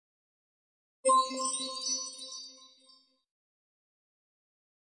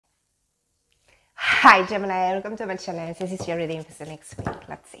Hi Gemini, welcome to my channel. This is your reading for the next week.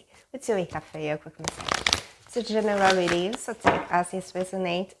 Let's see. What do we have for you? A quick message. It's a general reading, so take as it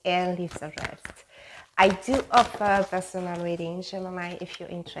resonates and leave the rest. I do offer personal reading, Gemini. If you're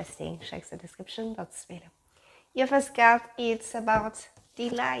interested, check the description box below. Your first card, it's about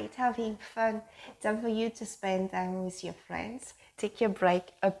delight, having fun. Time for you to spend time with your friends. Take a break,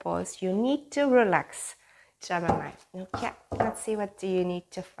 a pause. You need to relax, Gemini. Okay, let's see, what do you need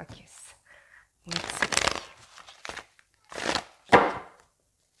to focus? Next week.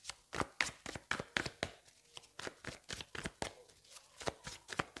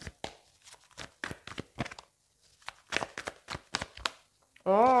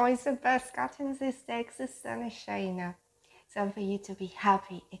 Oh, it's the best card in this deck. The sun is shining. Time for you to be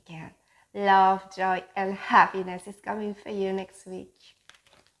happy again. Love, joy, and happiness is coming for you next week.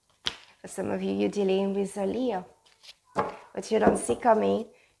 For some of you, you're dealing with a Leo. But you don't see coming.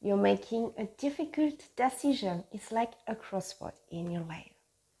 You're making a difficult decision. It's like a crossroad in your life.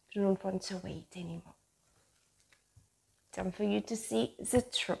 You don't want to wait anymore. Time for you to see the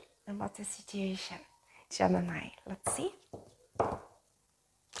truth about the situation. Gemini, let's see.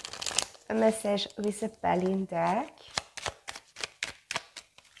 A message with a Berlin deck.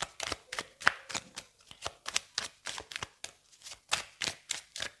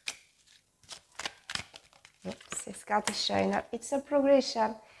 Oops, this card is showing up. It's a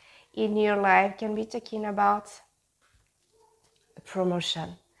progression in your life. Can be talking about a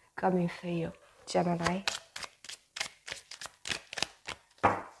promotion coming for you, Gemini.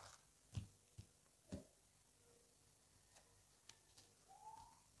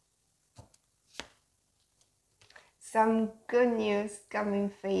 Some good news coming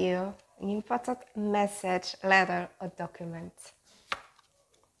for you. An important message, letter, or document.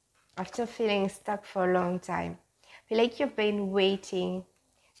 After feeling stuck for a long time, feel like you've been waiting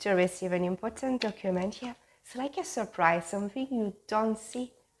to receive an important document here. It's like a surprise, something you don't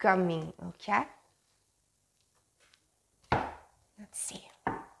see coming, okay? Let's see.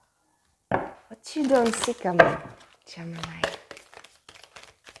 What you don't see coming, Gemini.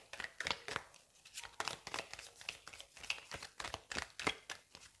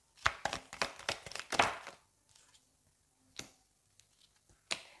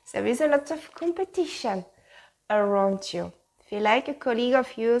 There is a lot of competition around you. Feel like a colleague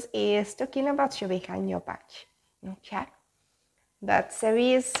of yours is talking about you behind your back, okay? But there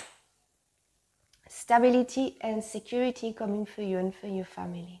is stability and security coming for you and for your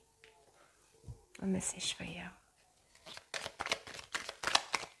family. A message for you.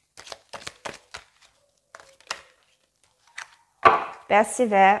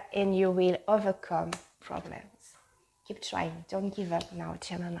 Persevere and you will overcome problems. Keep trying. Don't give up now,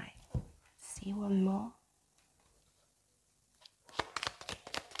 Gemini. See one more.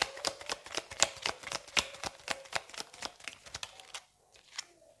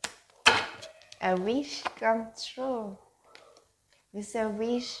 A wish come true. With a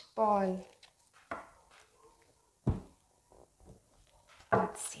wish born.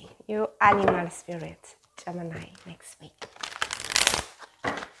 Let's see. You animal spirit, Gemini, next week.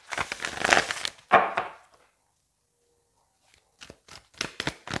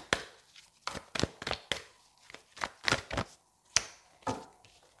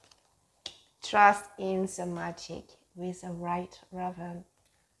 Trust in the magic with the right raven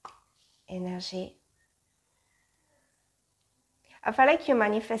energy. I feel like you're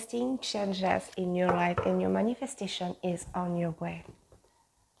manifesting changes in your life and your manifestation is on your way.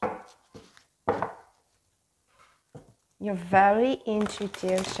 You're very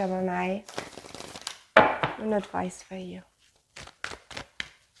intuitive, Gemini. An advice for you.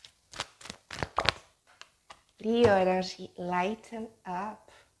 Leo energy, lighten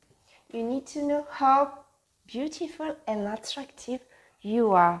up. You need to know how beautiful and attractive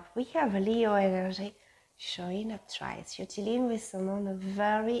you are. We have Leo energy showing up twice. You're dealing with someone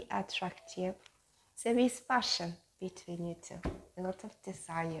very attractive. There is passion between you two. A lot of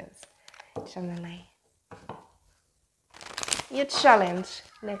desires, Gemini. Your challenge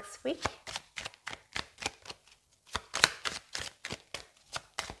next week.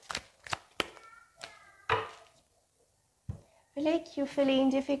 Like you're feeling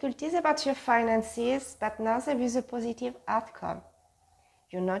difficulties about your finances, but now there is a positive outcome.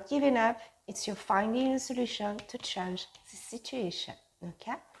 You're not giving up. It's you're finding a solution to change the situation,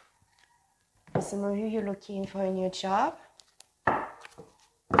 okay? For some of you, you're looking for a new job.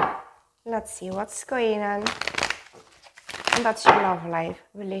 Let's see what's going on about your love life,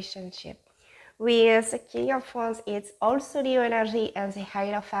 relationship. With the King of Wands, it's also Leo energy and the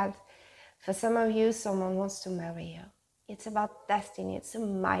Hierophant. For some of you, someone wants to marry you. It's about destiny. It's a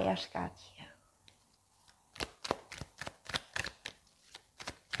marriage card here.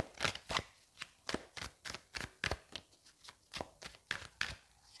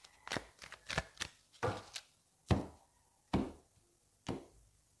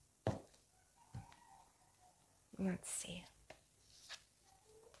 Let's see.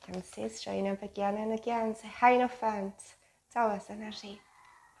 You can see it's showing up again and again. The Hierophant, Taurus energy,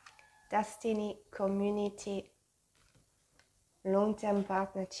 destiny, community, long-term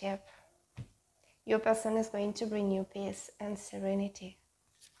partnership. Your person is going to bring you peace and serenity.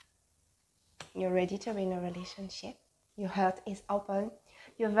 You're ready to be in a relationship. Your heart is open.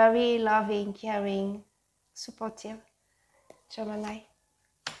 You're very loving, caring, supportive. Gemini.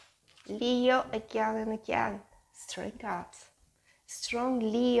 Leo again and again. Strong cards. Strong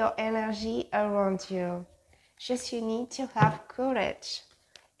Leo energy around you. Just you need to have courage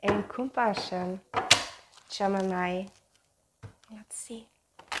and compassion. Gemini. Let's see.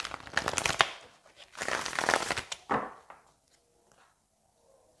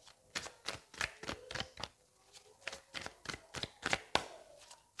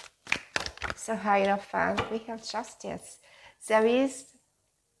 So Hierophant, we have justice. There is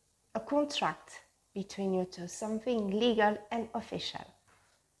a contract between you two, something legal and official.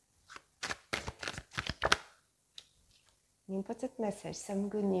 An important message, some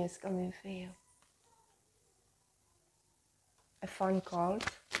good news coming for you. A phone call.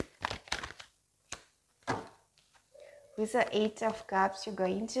 With the 8 of Cups, you're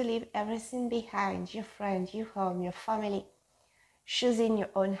going to leave everything behind, your friend, your home, your family. Choosing your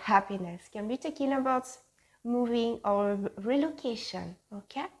own happiness. Can be talking about moving or relocation,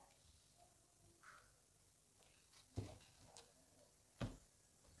 okay?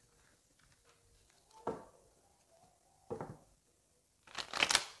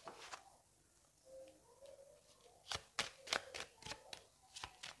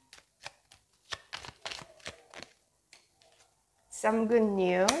 Some good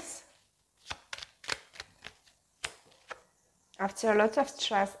news. After a lot of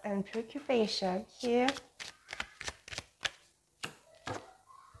stress and preoccupation here,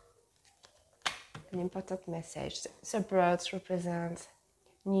 an important message. The birds represent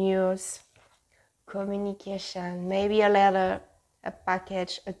news, communication, maybe a letter, a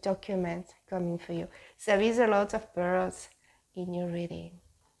package, a document coming for you. There is a lot of birds in your reading.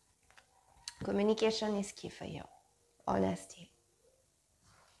 Communication is key for you. Honesty.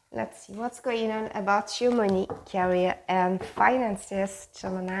 Let's see what's going on about your money, career, and finances,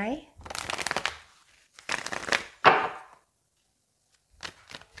 Gemini.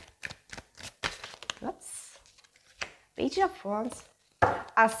 Oops. Page of Wands.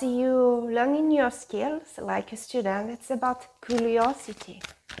 As you learning your skills like a student, it's about curiosity.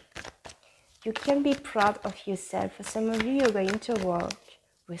 You can be proud of yourself. For some of you, you're going to work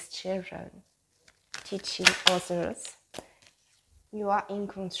with children, teaching others. You are in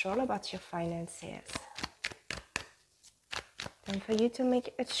control about your finances. Time for you to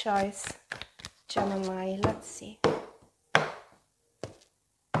make a choice, Gemini. Let's see.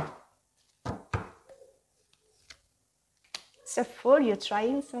 So for you're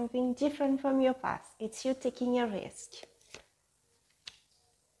trying something different from your past. It's you taking a risk.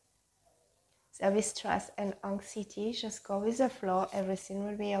 There is stress and anxiety. Just go with the flow. Everything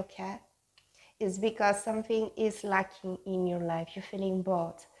will be okay. It's because something is lacking in your life. You're feeling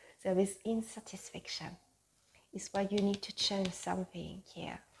bored. There is insatisfaction. It's why you need to change something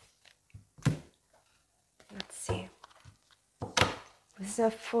here. Let's see. With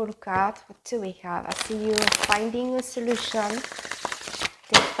the Full card, what do we have? I see you finding a solution,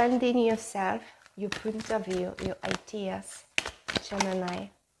 defending yourself, your point of view, your ideas, Gemini.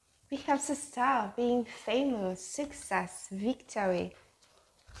 We have the Star, being famous, success, victory.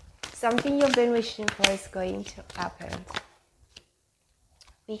 Something you've been wishing for is going to happen.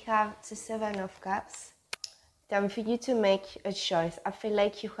 We have the 7 of Cups. Time for you to make a choice. I feel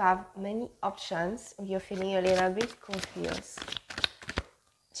like you have many options. You're feeling a little bit confused.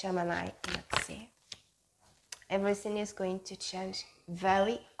 Gemini, let's see. Everything is going to change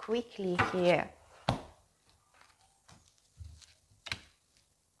very quickly here.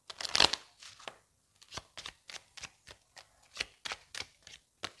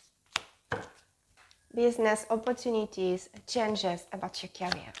 Business opportunities, changes about your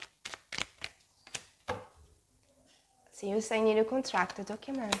career. So you're signing a contract, a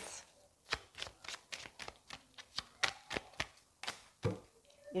document.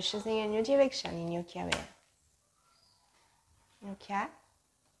 You're choosing a new direction in your career. Okay?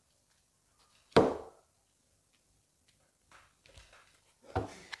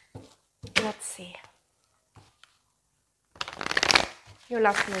 Let's see. Your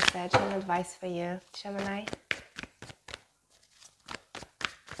last message and advice for you, Gemini.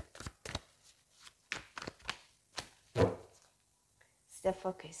 Stay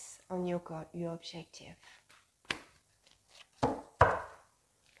focused on your goal, your objective.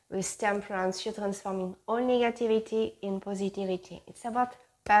 With Temperance, you're transforming all negativity in positivity. It's about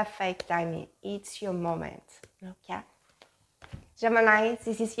perfect timing. It's your moment. Okay? Gemini,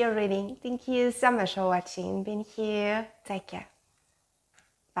 this is your reading. Thank you so much for watching. Being here. Take care.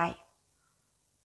 Bye.